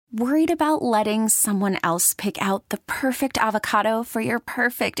Worried about letting someone else pick out the perfect avocado for your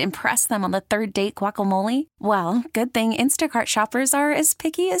perfect impress them on the third date guacamole? Well, good thing Instacart shoppers are as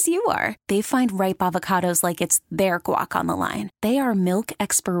picky as you are. They find ripe avocados like it's their guac on the line. They are milk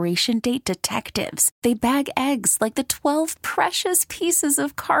expiration date detectives. They bag eggs like the 12 precious pieces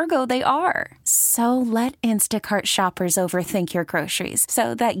of cargo they are. So let Instacart shoppers overthink your groceries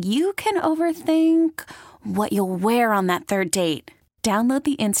so that you can overthink what you'll wear on that third date. Download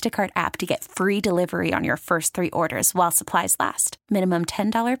the Instacart app to get free delivery on your first 3 orders while supplies last. Minimum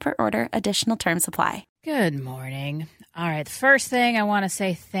 $10 per order. Additional terms apply. Good morning. All right, the first thing I want to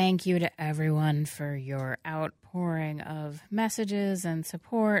say thank you to everyone for your outpouring of messages and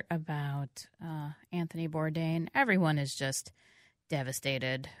support about Anthony Bourdain. Everyone is just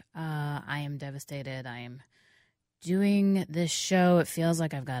devastated. I am devastated. I am doing this show. It feels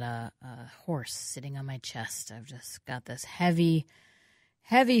like I've got a horse sitting on my chest. I've just got this heavy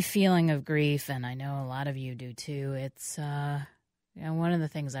feeling of grief, and I know a lot of you do too. It's one of the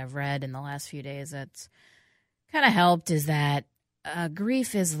things I've read in the last few days that's kind of helped is that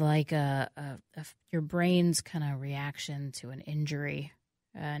grief is like your brain's kind of reaction to an injury,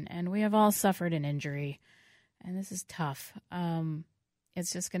 and we have all suffered an injury, and this is tough.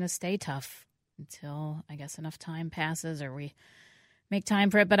 It's just going to stay tough until, I guess, enough time passes or we make time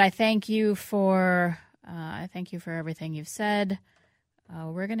for it. But I thank you for everything you've said.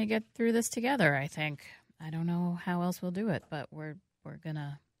 We're going to get through this together, I think. I don't know how else we'll do it, but we're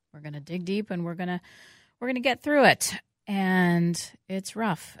gonna dig deep and we're gonna get through it. And it's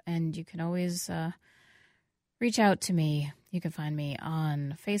rough. And you can always reach out to me. You can find me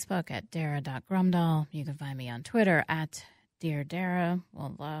on Facebook at dara.grumdahl. You can find me on Twitter at Dear Dara.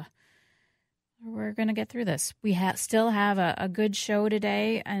 Well, we're going to get through this. We still have a good show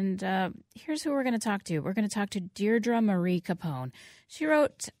today, and here's who we're going to talk to. We're going to talk to Dierdre Marie Capone. She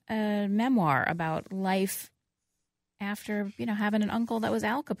wrote a memoir about life after, having an uncle that was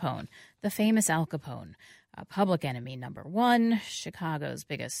Al Capone, the famous Al Capone, public enemy number one, Chicago's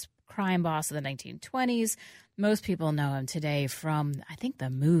biggest crime boss of the 1920s. Most people know him today from, I think, the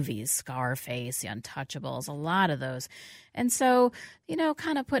movies, Scarface, The Untouchables, a lot of those. And so,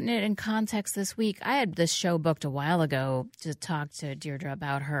 kind of putting it in context this week, I had this show booked a while ago to talk to Dierdre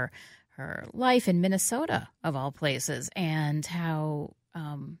about her life in Minnesota, of all places, and how,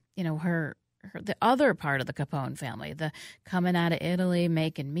 her the other part of the Capone family, the coming out of Italy,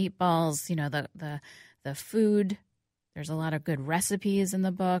 making meatballs, the food. There's a lot of good recipes in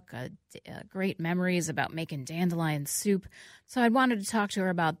the book, great memories about making dandelion soup. So I wanted to talk to her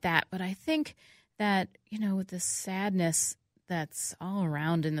about that. But I think that, with the sadness that's all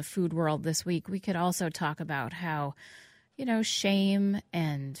around in the food world this week, we could also talk about how, shame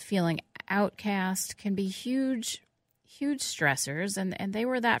and feeling outcast can be huge stressors. And they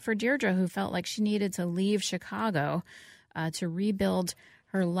were that for Dierdre, who felt like she needed to leave Chicago to rebuild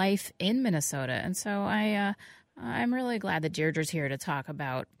her life in Minnesota. And so I'm really glad that Dierdre's here to talk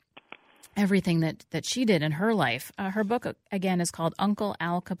about everything that she did in her life. Her book, again, is called Uncle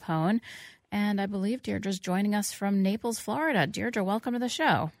Al Capone, and I believe Dierdre's joining us from Naples, Florida. Dierdre, welcome to the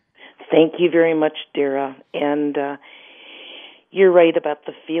show. Thank you very much, Dara. And you're right about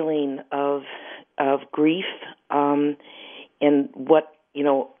the feeling of grief and what,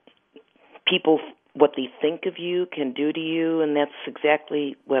 people, what they think of you can do to you, and that's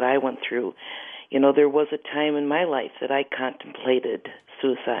exactly what I went through. There was a time in my life that I contemplated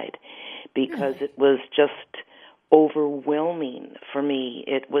suicide because it was just overwhelming for me.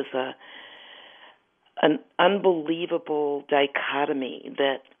 It was an unbelievable dichotomy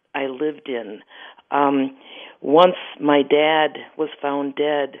that I lived in. Once my dad was found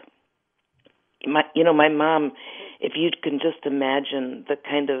dead, my mom, if you can just imagine the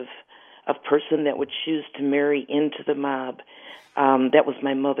kind of person that would choose to marry into the mob, that was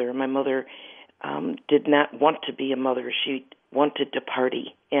my mother. My mother did not want to be a mother. She wanted to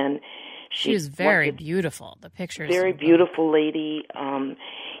party, and she was very beautiful. The pictures, very beautiful lady.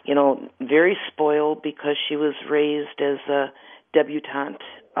 Very spoiled because she was raised as a debutante,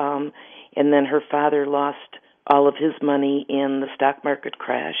 and then her father lost all of his money in the stock market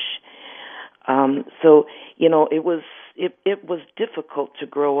crash. So it was difficult to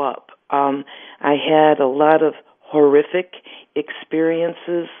grow up. I had a lot of horrific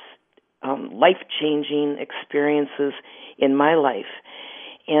experiences, life-changing experiences in my life.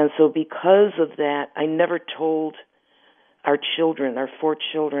 And so because of that, I never told our children, our 4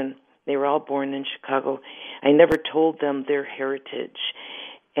 children, they were all born in Chicago, I never told them their heritage.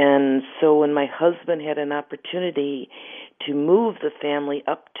 And so when my husband had an opportunity to move the family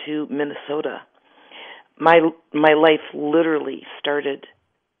up to Minnesota, my life literally started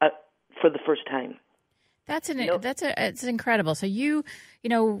for the first time. It's incredible. So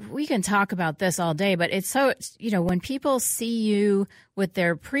we can talk about this all day, but it's so, when people see you with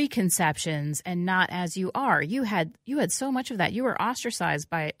their preconceptions and not as you are, you had so much of that. You were ostracized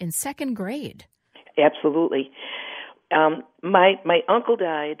in second grade. Absolutely. My uncle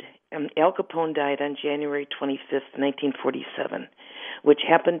died, Al Capone died on January 25th, 1947, which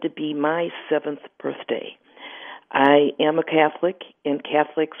happened to be my 7th birthday. I am a Catholic, and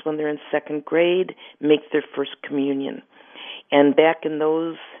Catholics, when they're in second grade, make their first communion. And back in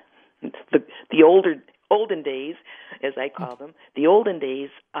those, the olden days, as I call them, the olden days,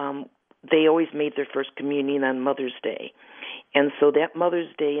 they always made their first communion on Mother's Day. And so that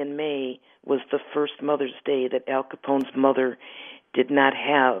Mother's Day in May was the first Mother's Day that Al Capone's mother did not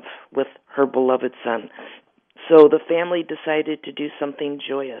have with her beloved son. So the family decided to do something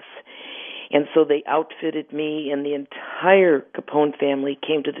joyous. And so they outfitted me, and the entire Capone family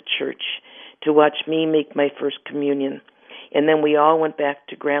came to the church to watch me make my first communion. And then we all went back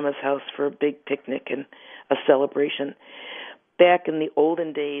to Grandma's house for a big picnic and a celebration. Back in the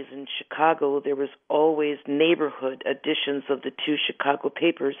olden days in Chicago, there was always neighborhood editions of the 2 Chicago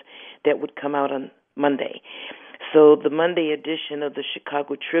papers that would come out on Monday. So the Monday edition of the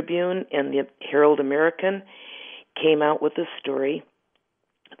Chicago Tribune and the Herald American came out with a story.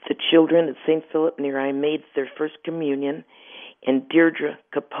 The children at St. Philip Neri made their first communion, and Dierdre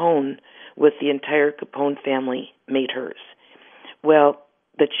Capone, with the entire Capone family, made hers. Well,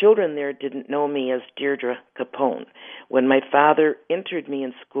 the children there didn't know me as Dierdre Capone. When my father entered me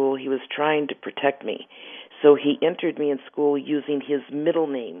in school, he was trying to protect me. So he entered me in school using his middle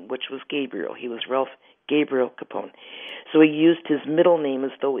name, which was Gabriel. He was Ralph Gabriel Capone. So he used his middle name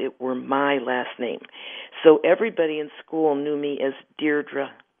as though it were my last name. So everybody in school knew me as Dierdre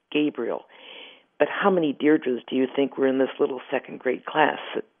Gabriel. But how many Deirdres do you think were in this little second grade class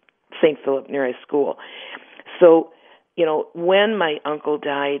at St. Philip Neri School? So, when my uncle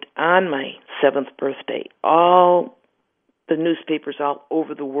died on my 7th birthday, all the newspapers all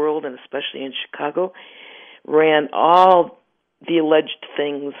over the world, and especially in Chicago, ran all the alleged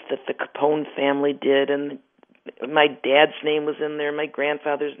things that the Capone family did, and my dad's name was in there, my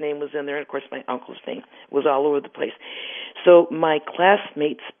grandfather's name was in there, and of course my uncle's name was all over the place. So my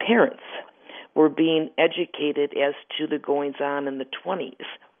classmates' parents were being educated as to the goings-on in the 20s,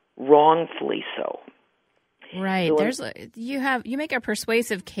 wrongfully so. Right. So you make a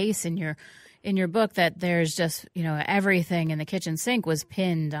persuasive case in your book that there's just, everything in the kitchen sink was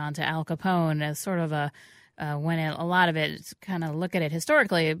pinned onto Al Capone as sort of a lot of it, kind of look at it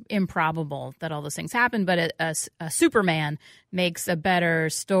historically, improbable that all those things happened, but a Superman makes a better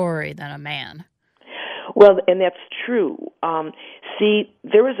story than a man. Well, and that's true. See,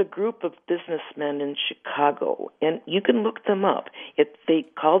 there was a group of businessmen in Chicago, and you can look them up. They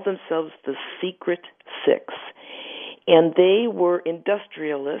called themselves the Secret Six, and they were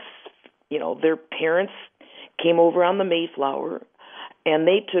industrialists. Their parents came over on the Mayflower, and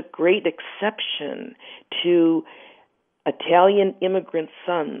they took great exception to Italian immigrant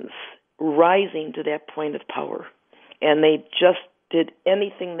sons rising to that point of power. And they just did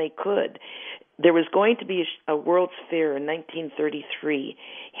anything they could. There was going to be a World's Fair in 1933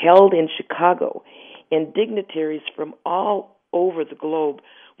 held in Chicago, and dignitaries from all over the globe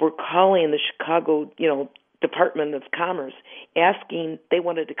were calling the Chicago, Department of Commerce, asking, they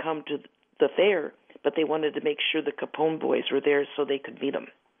wanted to come to the fair, but they wanted to make sure the Capone boys were there so they could meet them.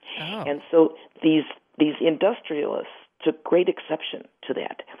 Oh. And so these industrialists took great exception to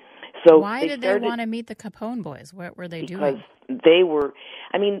that. So why did they want to meet the Capone boys? What were they doing? Because they were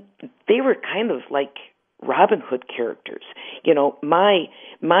kind of like Robin Hood characters. My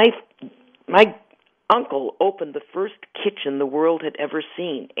uncle opened the first kitchen the world had ever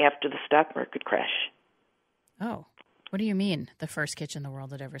seen after the stock market crash. Oh, what do you mean, the first kitchen the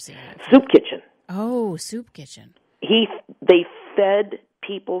world had ever seen? Soup kitchen. Oh, soup kitchen. They fed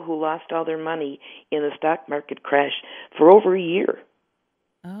people who lost all their money in the stock market crash for over a year.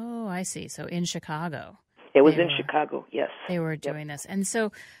 Oh, I see. So in Chicago. It was in Chicago, yes. They were doing this. And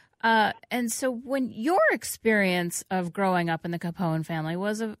so when your experience of growing up in the Capone family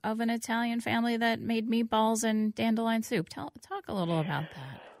was of an Italian family that made meatballs and dandelion soup. Talk a little about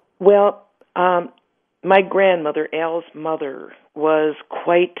that. Well, my grandmother, Al's mother, was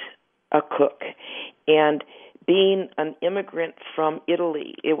quite a cook. And being an immigrant from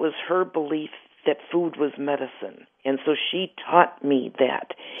Italy, it was her belief that food was medicine. And so she taught me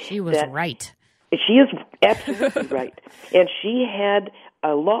that. She was right. She is absolutely right. And she had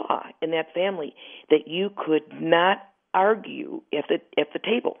a law in that family that you could not argue at the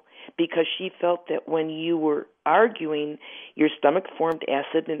table, because she felt that when you were arguing your stomach formed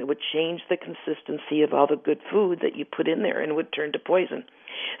acid, and it would change the consistency of all the good food that you put in there, and it would turn to poison.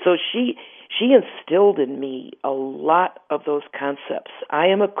 So she instilled in me a lot of those concepts. I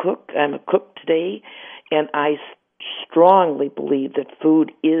am a cook. I'm a cook today, and I strongly believe that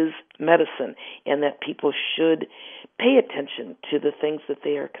food is medicine and that people should pay attention to the things that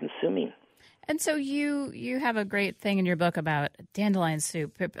they are consuming. And so you have a great thing in your book about dandelion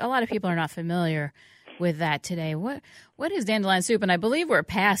soup. A lot of people are not familiar with that today. What is dandelion soup? And I believe we're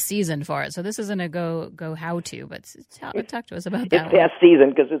past season for it, so this isn't a go how-to, but talk to us about that. It's past season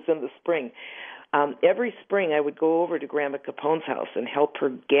because it's in the spring. Every spring I would go over to Grandma Capone's house and help her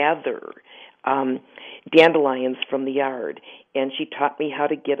gather dandelions from the yard, and she taught me how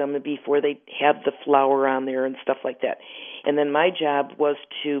to get them before they had the flower on there and stuff like that. And then my job was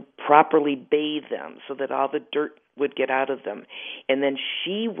to properly bathe them so that all the dirt would get out of them. And then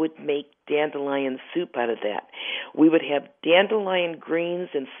she would make dandelion soup out of that. We would have dandelion greens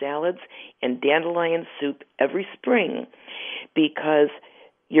and salads and dandelion soup every spring because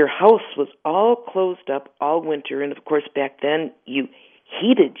your house was all closed up all winter, and of course back then you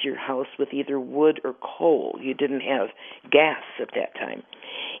heated your house with either wood or coal. You didn't have gas at that time.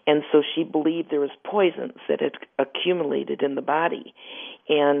 And so she believed there was poisons that had accumulated in the body.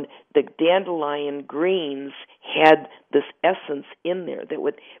 And the dandelion greens had this essence in there that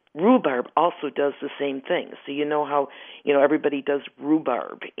would, rhubarb also does the same thing. So you know how, everybody does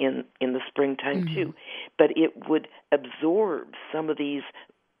rhubarb in the springtime too. But it would absorb some of these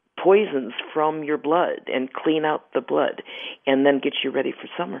poisons from your blood and clean out the blood and then get you ready for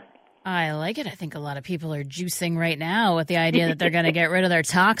summer. I like it. I think a lot of people are juicing right now with the idea that they're going to get rid of their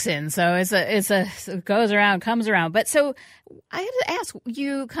toxins. So it goes around, comes around. But so I had to ask,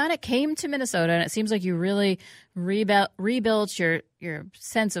 you kind of came to Minnesota, and it seems like you really rebuilt your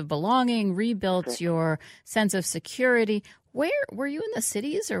sense of belonging, rebuilt your sense of security. Where were you in the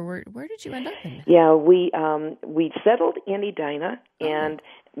cities, or where did you end up in? Yeah, we settled in Edina, and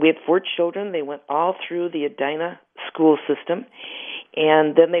we had 4 children. They went all through the Edina school system,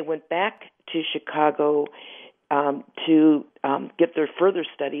 and then they went back to Chicago to get their further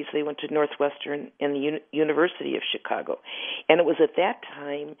studies. They went to Northwestern and the University of Chicago. And it was at that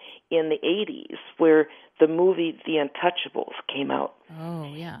time in the 80s where the movie The Untouchables came out.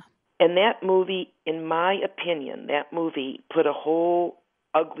 Oh, yeah. And that movie, in my opinion, put a whole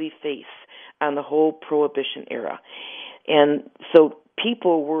ugly face on the whole Prohibition era. And so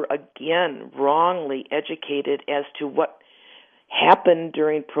people were, again, wrongly educated as to what happened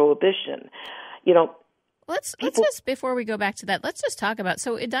during Prohibition. Let's just, before we go back to that, let's just talk about,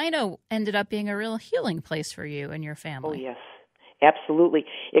 so Edina ended up being a real healing place for you and your family. Oh, yes, absolutely.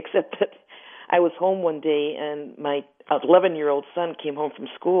 Except that I was home one day, and my 11-year-old son came home from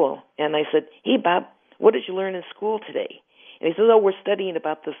school, and I said, "Hey, Bob, what did you learn in school today?" And he says, "Oh, we're studying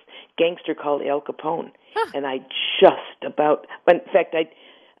about this gangster called Al Capone." And I in fact,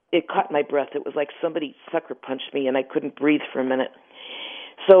 it caught my breath. It was like somebody sucker punched me, and I couldn't breathe for a minute.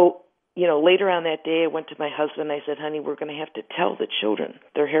 So, later on that day, I went to my husband. I said, "Honey, we're going to have to tell the children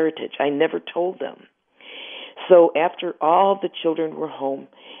their heritage. I never told them." So after all the children were home,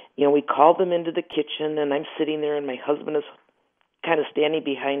 we called them into the kitchen, and I'm sitting there, and my husband is kind of standing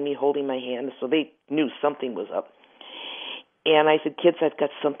behind me holding my hand, so they knew something was up. And I said, "Kids, I've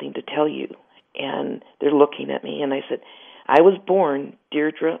got something to tell you." And they're looking at me, and I said, "I was born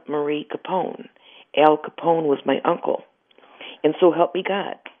Dierdre Marie Capone. Al Capone was my uncle. And so help me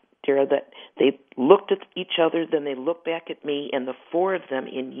God, Dara," that they looked at each other, then they looked back at me, and the 4 of them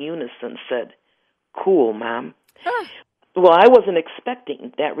in unison said, "Cool, Mom." Well, I wasn't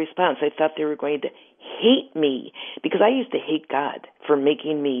expecting that response. I thought they were going to hate me because I used to hate God for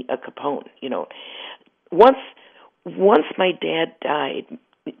making me a Capone. Once my dad died,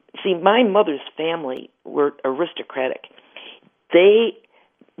 see, my mother's family were aristocratic. They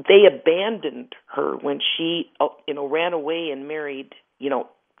abandoned her when she, ran away and married,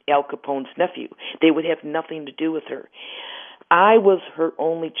 Al Capone's nephew. They would have nothing to do with her. I was her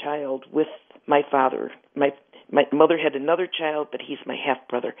only child with my father. My mother had another child, but he's my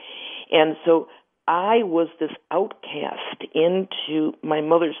half-brother. And so I was this outcast into my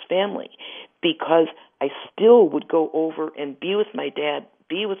mother's family because I still would go over and be with my dad,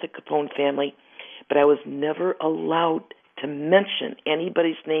 be with the Capone family, but I was never allowed to mention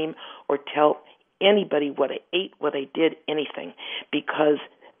anybody's name or tell anybody what I ate, what I did, anything, because,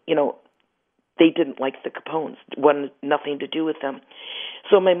 they didn't like the Capones, wanted nothing to do with them.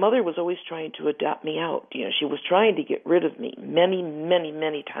 So my mother was always trying to adopt me out. She was trying to get rid of me many, many,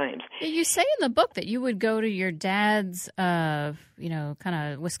 many times. You say in the book that you would go to your dad's, kind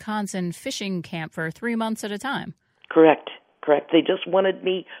of Wisconsin fishing camp for 3 months at a time. Correct. They just wanted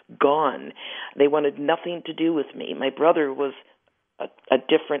me gone. They wanted nothing to do with me. My brother was a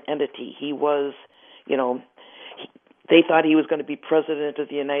different entity. He was, they thought he was going to be president of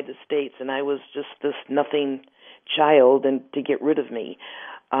the United States, and I was just this nothing child and to get rid of me.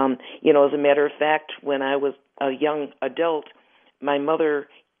 As a matter of fact, when I was a young adult, my mother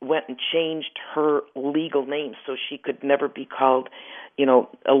went and changed her legal name so she could never be called,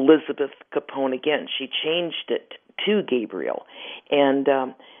 Elizabeth Capone again. She changed it to Gabriel, and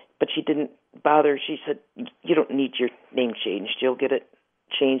but she didn't bother. She said, "You don't need your name changed. You'll get it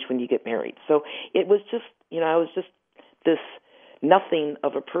changed when you get married." So it was just, I was just this nothing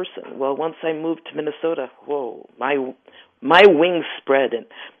of a person. Well, once I moved to Minnesota, whoa, my wings spread, and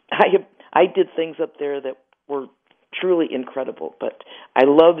I did things up there that were truly incredible. But I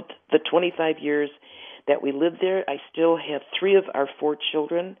loved the 25 years that we lived there. I still have 3 of our 4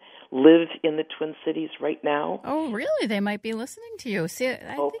 children live in the Twin Cities right now. Oh, really? They might be listening to you. See,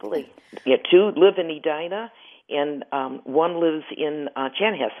 hopefully. Yeah, 2 live in Edina, and 1 lives in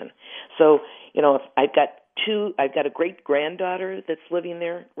Chanhassen. So, I've got a great-granddaughter that's living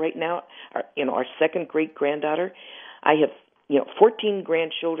there right now, our second great-granddaughter. I have, 14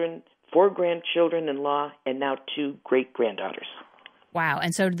 grandchildren, 4 grandchildren-in-law, and now 2 great-granddaughters. Wow.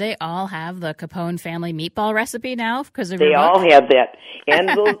 And so do they all have the Capone family meatball recipe now because of They your book? all have that, and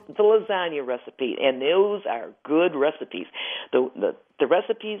the lasagna recipe, and those are good recipes. The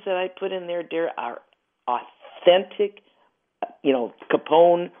recipes that I put in there, dear, are authentic,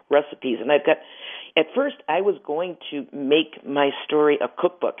 Capone recipes. And I've got, at first I was going to make my story a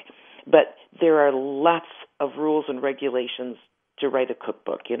cookbook, but there are lots of rules and regulations to write a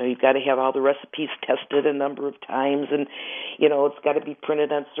cookbook. You've got to have all the recipes tested a number of times, and, it's got to be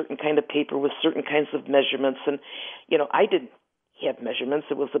printed on certain kind of paper with certain kinds of measurements. And, I didn't have measurements.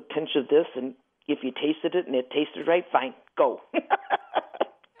 It was a pinch of this, and if you tasted it and it tasted right, fine, go.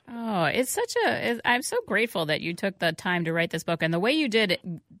 Oh, I'm so grateful that you took the time to write this book. And the way you did it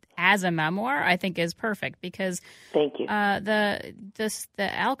as a memoir, I think, is perfect because thank you. The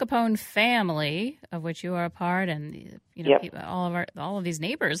Al Capone family, of which you are a part, and Yep. all of these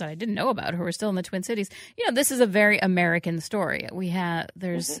neighbors that I didn't know about who are still in the Twin Cities. This is a very American story.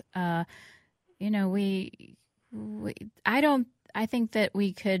 I think that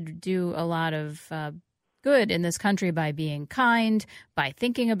we could do a lot of good in this country by being kind, by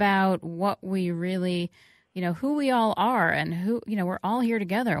thinking about what we really, who we all are, and who, we're all here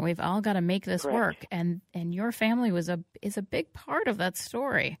together, and we've all got to make this Correct. work. And your family is a big part of that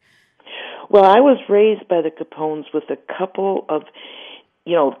story. Well, I was raised by the Capones with a couple of,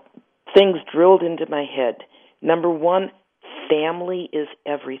 things drilled into my head. Number 1, family is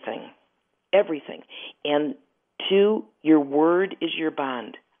everything. Everything. And 2, your word is your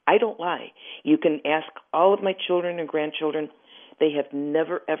bond. I don't lie. You can ask all of my children and grandchildren. They have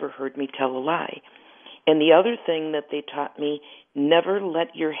never, ever heard me tell a lie. And the other thing that they taught me, never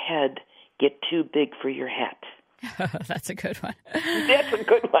let your head get too big for your hat. That's a good one. That's a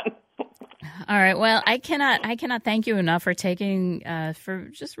good one. All right. Well, I cannot thank you enough for for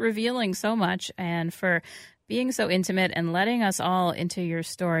just revealing so much and for being so intimate and letting us all into your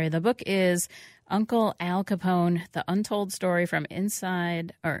story. The book is Uncle Al Capone, The Untold Story from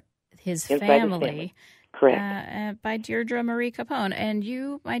Inside His Family. Correct. By Dierdre Marie Capone. And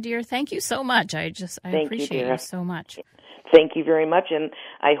you, my dear, thank you so much. I appreciate you so much. Thank you very much, and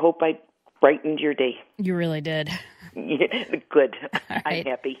I hope I brightened your day. You really did. Good. Right. I'm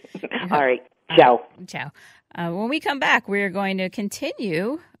happy. All right. Ciao. Ciao. When we come back, we're going to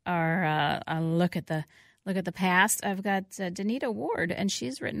continue our look at the past. I've got Denitta Ward, and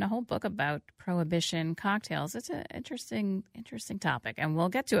she's written a whole book about Prohibition cocktails. It's an interesting topic, and we'll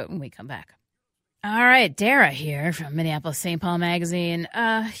get to it when we come back. All right, Dara here from Minneapolis St. Paul Magazine.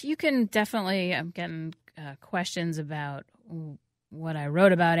 You can definitely, I'm getting questions about what I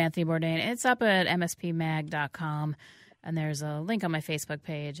wrote about Anthony Bourdain. It's up at mspmag.com, and there's a link on my Facebook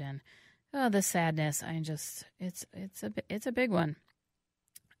page. And the sadness, it's a big one.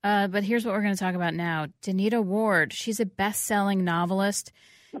 But here's what we're going to talk about now. Denitta Ward, she's a best-selling novelist.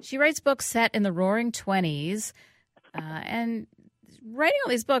 She writes books set in the Roaring '20s, and writing all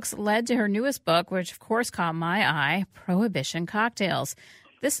these books led to her newest book, which of course caught my eye, Prohibition Cocktails.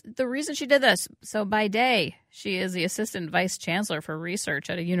 The reason she did this, so by day, she is the assistant vice chancellor for research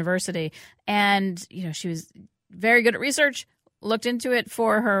at a university, and she was very good at research, looked into it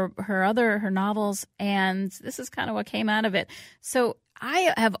for her novels, and this is kind of what came out of it. So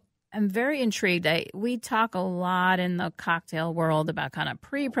I'm very intrigued. We talk a lot in the cocktail world about kind of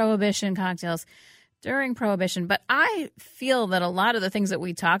pre-Prohibition cocktails, during Prohibition, but I feel that a lot of the things that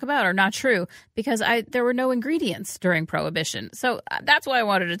we talk about are not true because there were no ingredients during Prohibition. So that's why I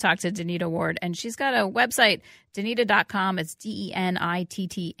wanted to talk to Denitta Ward, and she's got a website, Denitta.com. It's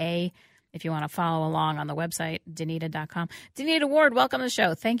Denitta. If you want to follow along on the website, Denitta.com. Denitta Ward, welcome to the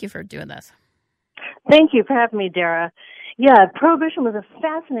show. Thank you for doing this. Thank you for having me, Dara. Yeah, Prohibition was a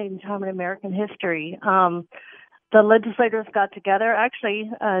fascinating time in American history. The legislators got together.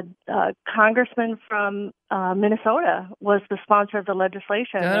 Actually, a congressman from Minnesota was the sponsor of the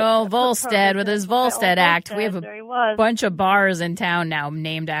legislation. Good old Volstead with his Volstead Act. We have a bunch of bars in town now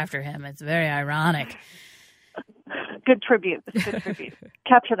named after him. It's very ironic. Good tribute.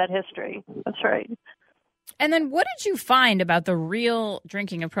 Capture that history. That's right. And then what did you find about the real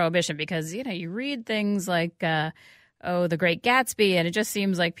drinking of Prohibition? Because, you read things like, The Great Gatsby, and it just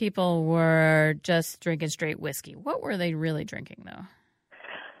seems like people were just drinking straight whiskey. What were they really drinking, though?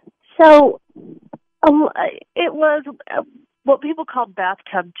 So it was what people called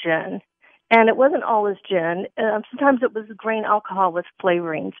bathtub gin, and it wasn't always gin. Sometimes it was grain alcohol with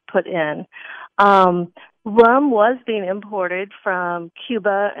flavorings put in. Rum was being imported from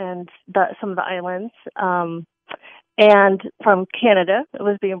Cuba and some of the islands, and from Canada. It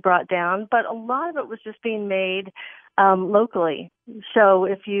was being brought down, but a lot of it was just being made locally. So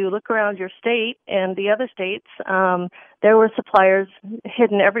if you look around your state and the other states, there were suppliers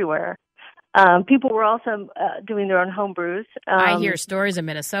hidden everywhere. People were also doing their own home brews. I hear stories in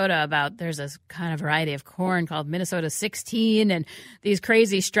Minnesota about there's this kind of variety of corn called Minnesota 16 and these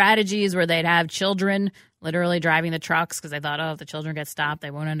crazy strategies where they'd have children literally driving the trucks because they thought, if the children get stopped,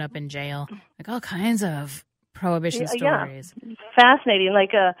 they won't end up in jail. Like all kinds of Prohibition stories. Yeah. Fascinating.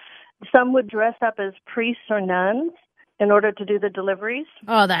 Like some would dress up as priests or nuns in order to do the deliveries.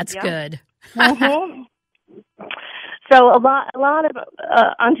 Oh, that's good. Mm-hmm. So a lot of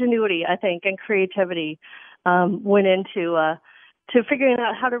ingenuity, I think, and creativity went into to figuring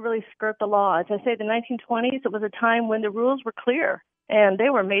out how to really skirt the law. As I say, the 1920s, it was a time when the rules were clear and they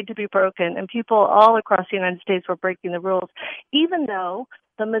were made to be broken, and people all across the United States were breaking the rules, even though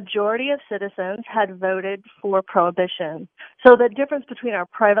the majority of citizens had voted for Prohibition. So the difference between our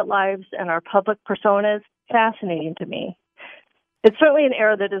private lives and our public personas is fascinating to me. It's certainly an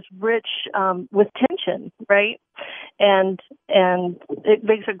era that is rich with tension, right? And it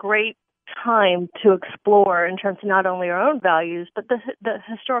makes a great time to explore in terms of not only our own values, but the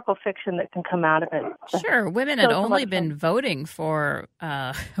historical fiction that can come out of it. Sure. Women had only been voting for,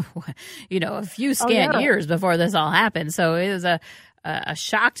 a few scant years before this all happened. So it was a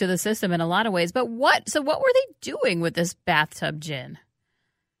shock to the system in a lot of ways. But what were they doing with this bathtub gin?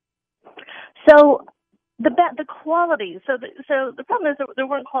 So the quality. So the problem is that there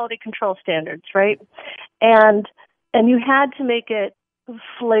weren't quality control standards, right? And you had to make it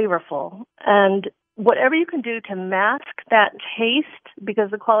flavorful, and whatever you can do to mask that taste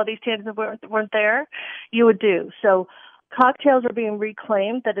because the quality standards weren't there, you would do. So cocktails are being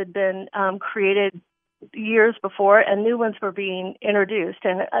reclaimed that had been created years before, and new ones were being introduced,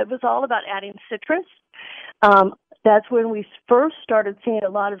 and it was all about adding citrus. That's when we first started seeing a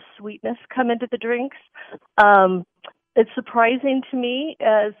lot of sweetness come into the drinks. It's surprising to me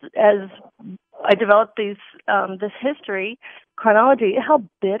as I developed this history chronology how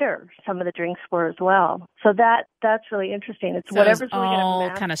bitter some of the drinks were as well. So that's really interesting. It's whatever's really all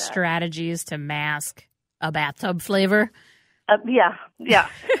kind of strategies to mask a bathtub flavor. Yeah.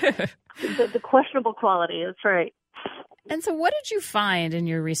 the questionable quality. That's right. And so, what did you find in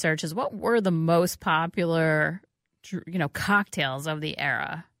your researches? What were the most popular, cocktails of the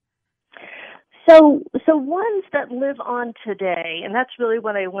era? So ones that live on today, and that's really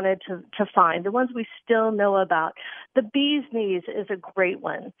what I wanted to find, the ones we still know about. The bee's knees is a great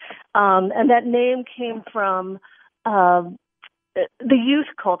one. And that name came from the youth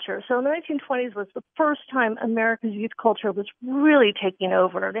culture. So in the 1920s was the first time America's youth culture was really taking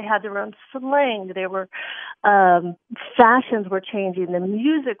over. They had their own slang. They were fashions were changing. The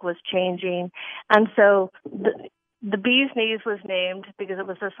music was changing. And so the bee's knees was named because it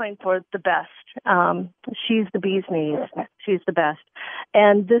was a slang for the best. She's the bee's knees. She's the best.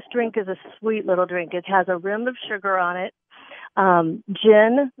 And this drink is a sweet little drink. It has a rim of sugar on it,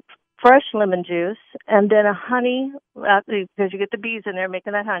 gin, fresh lemon juice, and then a honey, because you get the bees in there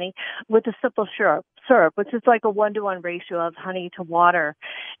making that honey, with a simple syrup, which is like a 1-to-1 ratio of honey to water.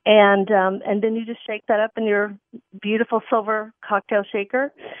 And then you just shake that up in your beautiful silver cocktail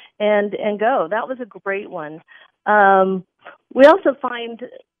shaker and go. That was a great one. We also find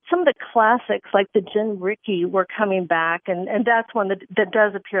some of the classics, like the Gin Ricky, were coming back, and that's one that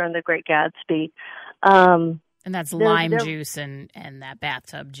does appear in The Great Gatsby. And that's lime juice and that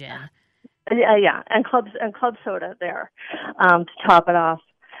bathtub gin. Yeah, and club soda there to top it off.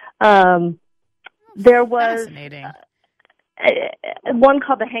 There was fascinating. One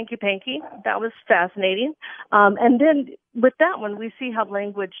called the Hanky Panky. That was fascinating. And then with that one, we see how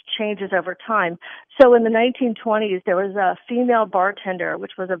language changes over time. So in the 1920s, there was a female bartender,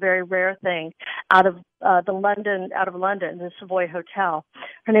 which was a very rare thing, out of London, the Savoy Hotel.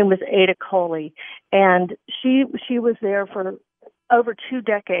 Her name was Ada Coley, and she was there for over 2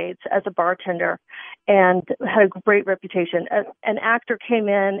 decades as a bartender and had a great reputation. An actor came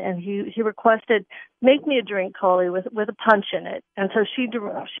in and he requested, make me a drink, Coley, with a punch in it. And so she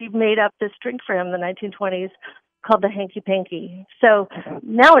made up this drink for him in the 1920s called the Hanky Panky. So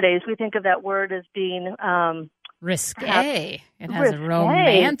nowadays we think of that word as being risque. It has a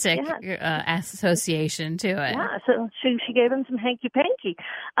romantic association to it. Yeah, so she gave him some Hanky Panky.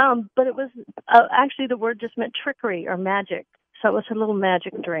 But it was actually the word just meant trickery or magic. So it was a little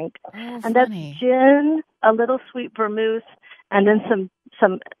magic drink. Oh, and funny. That's gin, a little sweet vermouth, and then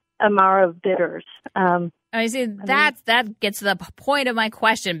some Amaro bitters. I see that gets to the point of my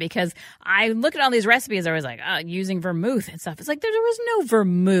question, because I look at all these recipes. I was like, using vermouth and stuff. It's like there was no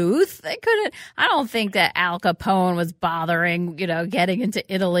vermouth. They couldn't. I don't think that Al Capone was bothering, getting into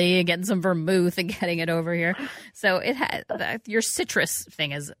Italy and getting some vermouth and getting it over here. So it had your citrus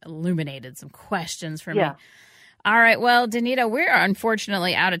thing has illuminated some questions for me. All right. Well, Denitta, we're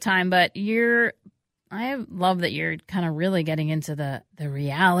unfortunately out of time, but I love that you're kind of really getting into the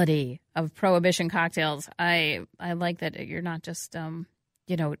reality of Prohibition cocktails. I like that you're not just,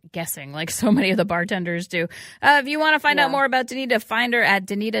 guessing like so many of the bartenders do. If you want to find out more about Denitta, find her at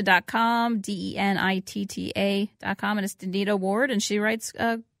Denitta.com, Denitta.com, and it's Denitta Ward, and she writes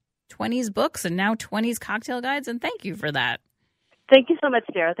 20s books and now 20s cocktail guides, and thank you for that. Thank you so much,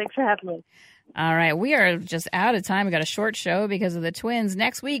 Sarah. Thanks for having me. All right, we are just out of time. We got a short show because of the twins.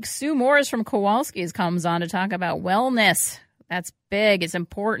 Next week, Sue Morris from Kowalski's comes on to talk about wellness. That's big. It's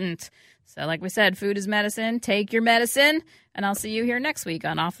important. So like we said, food is medicine. Take your medicine. And I'll see you here next week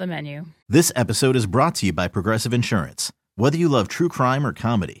on Off the Menu. This episode is brought to you by Progressive Insurance. Whether you love true crime or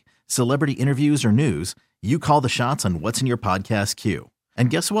comedy, celebrity interviews or news, you call the shots on what's in your podcast queue. And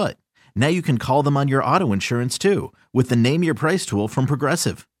guess what? Now you can call them on your auto insurance too with the Name Your Price tool from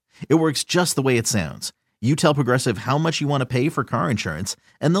Progressive. It works just the way it sounds. You tell Progressive how much you want to pay for car insurance,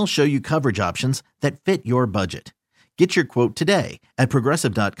 and they'll show you coverage options that fit your budget. Get your quote today at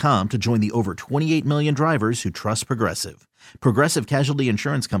Progressive.com to join the over 28 million drivers who trust Progressive. Progressive Casualty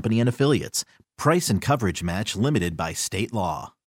Insurance Company and Affiliates. Price and coverage match limited by state law.